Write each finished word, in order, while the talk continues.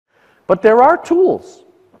But there are tools.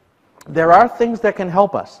 There are things that can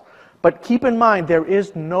help us. But keep in mind, there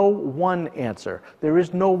is no one answer. There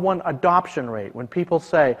is no one adoption rate. When people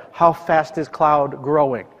say, how fast is cloud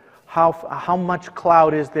growing? How much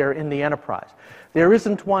cloud is there in the enterprise? There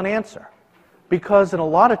isn't one answer. Because in a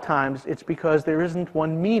lot of times, it's because there isn't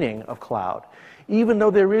one meaning of cloud. Even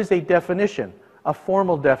though there is a definition, a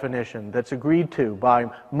formal definition that's agreed to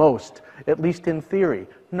by most, at least in theory,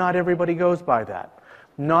 not everybody goes by that.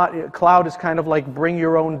 Cloud is kind of like bring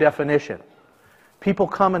your own definition. People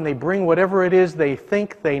come and they bring whatever it is they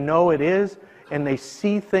think they know it is, and they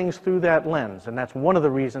see things through that lens. And that's one of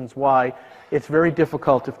the reasons why it's very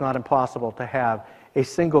difficult, if not impossible, to have a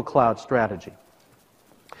single cloud strategy.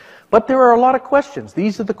 But there are a lot of questions.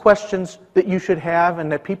 These are the questions that you should have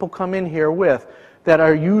and that people come in here with that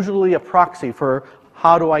are usually a proxy for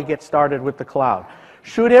how do I get started with the cloud.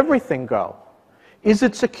 Should everything go? Is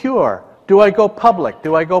it secure? Do I go public?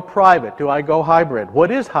 Do I go private? Do I go hybrid?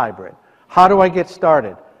 What is hybrid? How do I get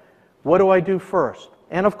started? What do I do first?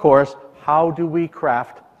 And of course, how do we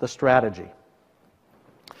craft the strategy?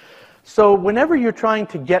 So whenever you're trying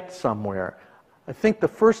to get somewhere, I think the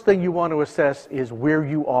first thing you want to assess is where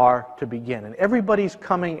you are to begin. And everybody's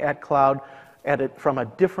coming at cloud from a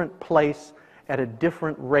different place, at a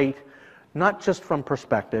different rate, not just from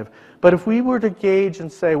perspective. But if we were to gauge and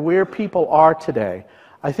say where people are today,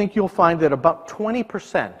 I think you'll find that about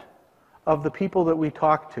 20% of the people that we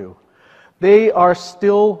talk to, they are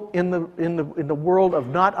still in the world of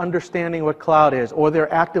not understanding what cloud is, or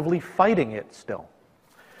they're actively fighting it still.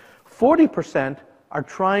 40% are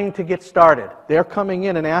trying to get started. They're coming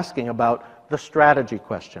in and asking about the strategy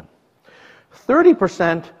question.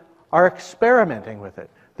 30% are experimenting with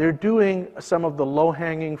it. They're doing some of the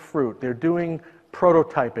low-hanging fruit. They're doing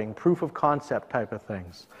prototyping, proof of concept type of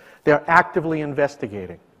things. They're actively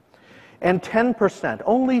investigating. And 10%,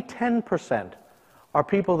 only 10%, are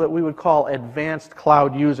people that we would call advanced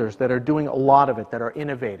cloud users that are doing a lot of it, that are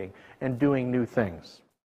innovating and doing new things.